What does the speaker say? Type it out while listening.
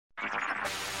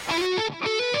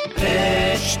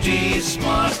HT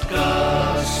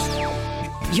Smartcast.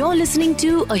 You're listening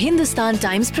to a Hindustan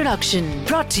Times production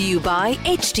brought to you by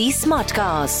HT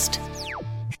Smartcast.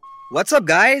 What's up,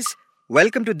 guys?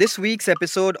 Welcome to this week's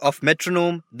episode of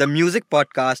Metronome, the music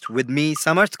podcast with me,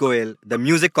 Samarth Goyal, the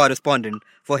music correspondent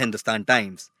for Hindustan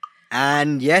Times.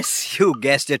 And yes, you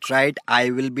guessed it right, I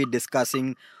will be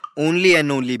discussing only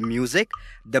and only music,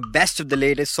 the best of the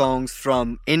latest songs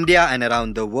from India and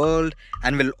around the world,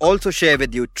 and will also share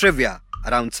with you trivia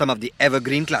around some of the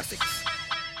evergreen classics.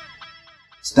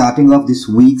 Starting off this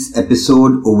week's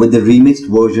episode with the remixed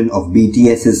version of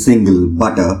BTS's single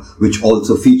Butter, which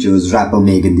also features rapper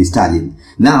Megan Thee Stallion.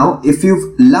 Now, if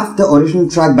you've loved the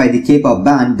original track by the K-pop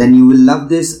band, then you will love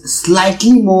this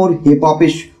slightly more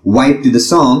hip-hopish vibe to the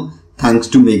song thanks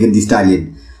to Megan Thee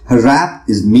Stallion. Her rap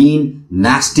is mean,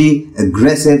 nasty,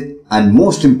 aggressive, and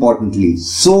most importantly,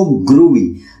 so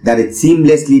groovy that it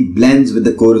seamlessly blends with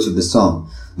the chorus of the song.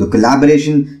 The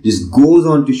collaboration just goes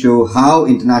on to show how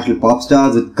international pop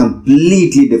stars with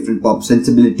completely different pop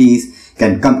sensibilities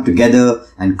can come together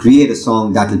and create a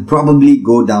song that will probably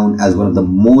go down as one of the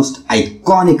most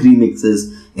iconic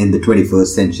remixes in the 21st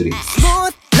century.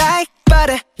 Smooth like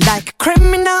butter, like a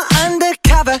criminal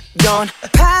undercover. Don't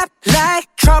pop like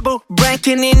trouble,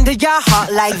 breaking into your heart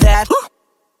like that.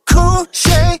 Cool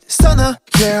shade stunner,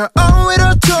 yeah, owe it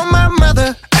all to my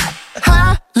mother.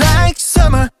 Hot like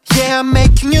summer, yeah, I'm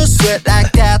making you sweat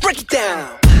like that. Break it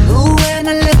down. Ooh, when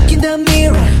I look in the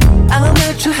mirror, I'm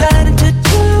not too hard to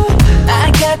do.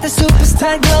 I got the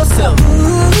superstar glow, so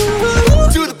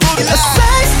ooh, to the booty. A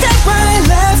side step right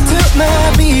left to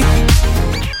my beat.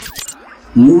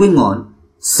 Moving on,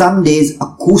 Some Days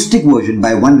acoustic version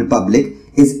by One Republic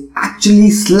is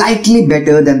actually slightly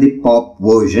better than the pop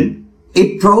version.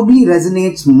 It probably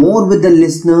resonates more with the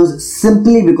listeners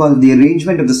simply because the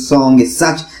arrangement of the song is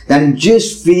such that it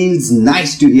just feels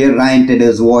nice to hear Ryan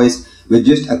Tedder's voice with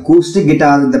just acoustic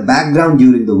guitars in the background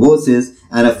during the verses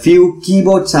and a few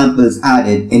keyboard samples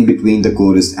added in between the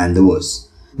chorus and the verse.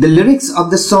 The lyrics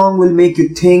of the song will make you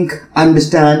think,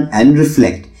 understand and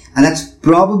reflect, and that's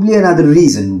probably another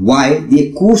reason why the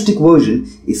acoustic version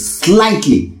is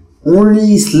slightly,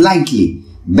 only slightly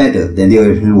better than the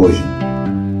original version.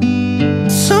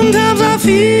 Sometimes I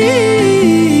feel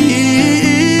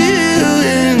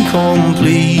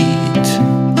incomplete,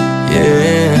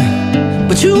 yeah.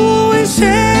 But you always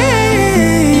say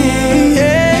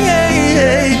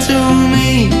to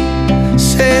me,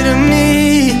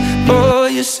 oh,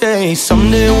 you say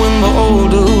someday when we're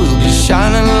older we'll be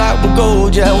shining like we're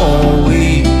gold, yeah, won't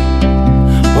we?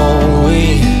 Won't we?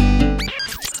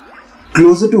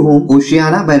 Closer to home,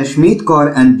 Oceana by Rashmeet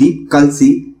Kaur and Deep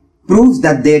Kalsi proves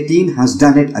that their team has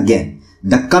done it again.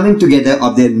 The coming together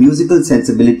of their musical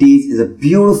sensibilities is a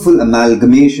beautiful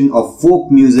amalgamation of folk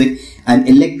music and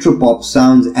electropop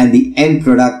sounds, and the end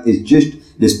product is just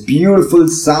this beautiful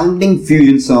sounding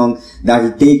fusion song that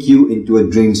will take you into a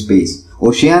dream space.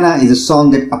 Oceana is a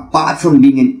song that, apart from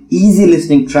being an easy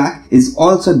listening track, is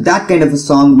also that kind of a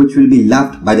song which will be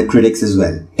loved by the critics as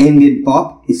well. Indian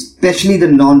pop, especially the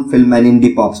non-film and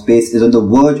indie pop space, is on the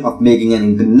verge of making an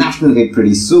international hit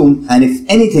pretty soon, and if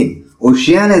anything,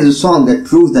 Oceana is a song that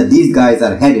proves that these guys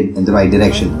are headed in the right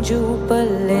direction. जो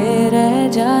पल्ले रह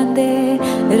जाते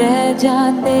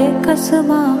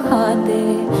कसमा खाते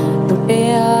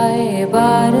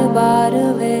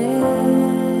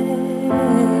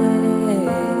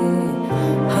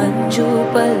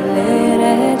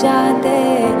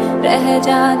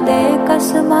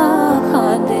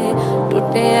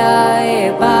टूटे आए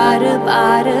बार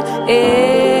बार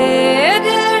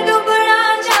दिल डुबड़ा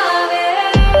जावे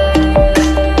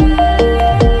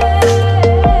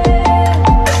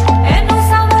Inu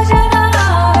समझ ना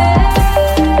आवे.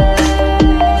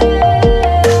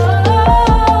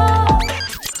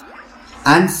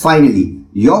 And finally,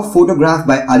 Your Photograph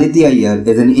by Aditya Iyer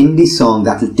is an indie song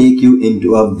that will take you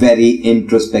into a very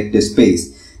introspective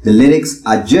space. The lyrics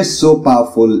are just so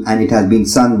powerful and it has been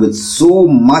sung with so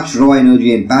much raw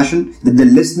energy and passion that the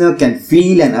listener can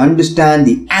feel and understand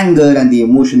the anger and the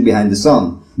emotion behind the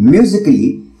song.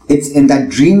 Musically, it's in that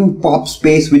dream pop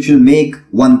space which will make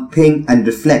one think and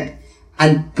reflect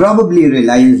and probably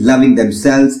realize loving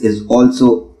themselves is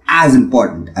also as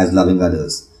important as loving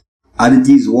others.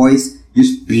 Aditya's voice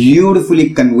just beautifully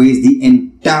conveys the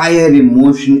entire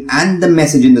emotion and the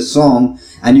message in the song,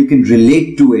 and you can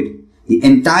relate to it. The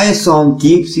entire song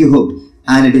keeps you hooked,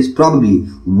 and it is probably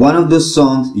one of those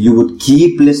songs you would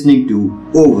keep listening to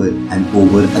over and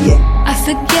over again. I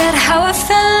forget how I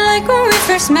felt like when we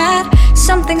first met.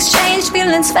 Something's changed,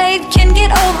 feelings fade, can't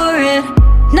get over it.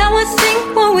 Now I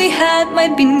think what we had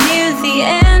might be near the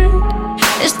end.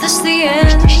 Is this the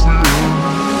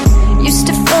end?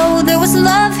 was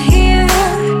love here?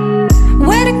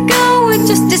 Where'd it go? It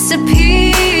just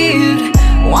disappeared.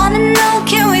 Wanna know,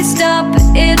 can we stop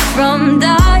it from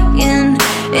dying?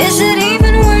 Is it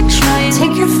even worth trying?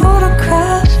 Take your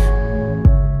photograph.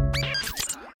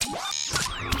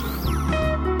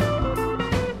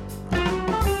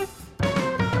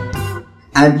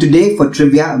 And today for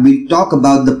trivia, we'll talk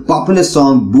about the popular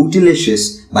song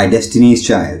Bootylicious by Destiny's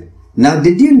Child. Now,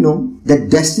 did you know that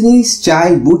Destiny's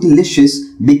Child Bootylicious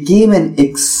became an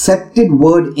accepted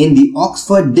word in the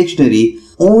Oxford Dictionary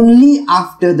only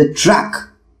after the track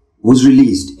was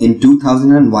released in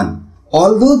 2001?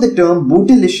 Although the term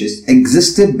Bootylicious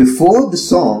existed before the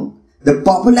song, the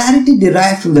popularity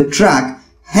derived from the track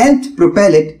helped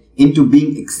propel it into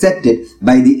being accepted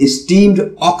by the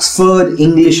esteemed Oxford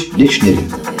English Dictionary.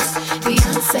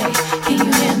 Beyonce, can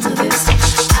you handle this? I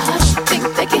don't think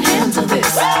they can handle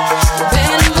this.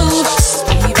 Better move,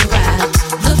 speed around.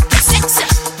 Looking sexy,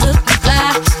 looking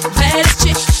fly. Baddest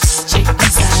chick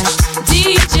inside.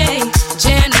 DJ,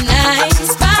 Gemini,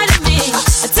 spotted me.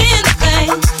 Attend the thing,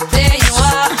 there you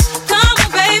are. Come on,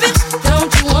 baby, don't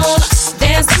you wanna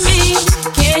dance with me?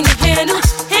 Can you handle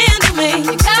me?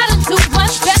 You gotta do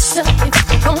much better.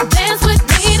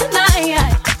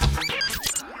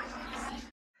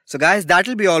 So guys,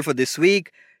 that'll be all for this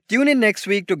week. Tune in next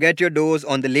week to get your dose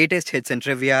on the latest hits and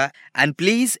trivia. And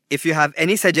please, if you have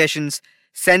any suggestions,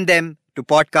 send them to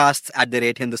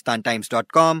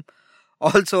podcasts@hindustantimes.com.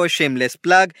 Also, a shameless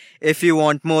plug, if you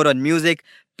want more on music,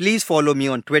 please follow me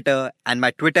on Twitter, and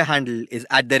my Twitter handle is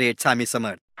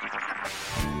 @SamiSamarth.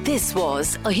 This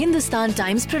was a Hindustan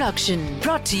Times production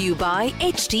brought to you by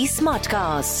HT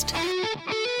Smartcast.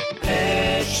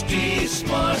 HT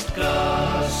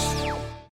Smartcast.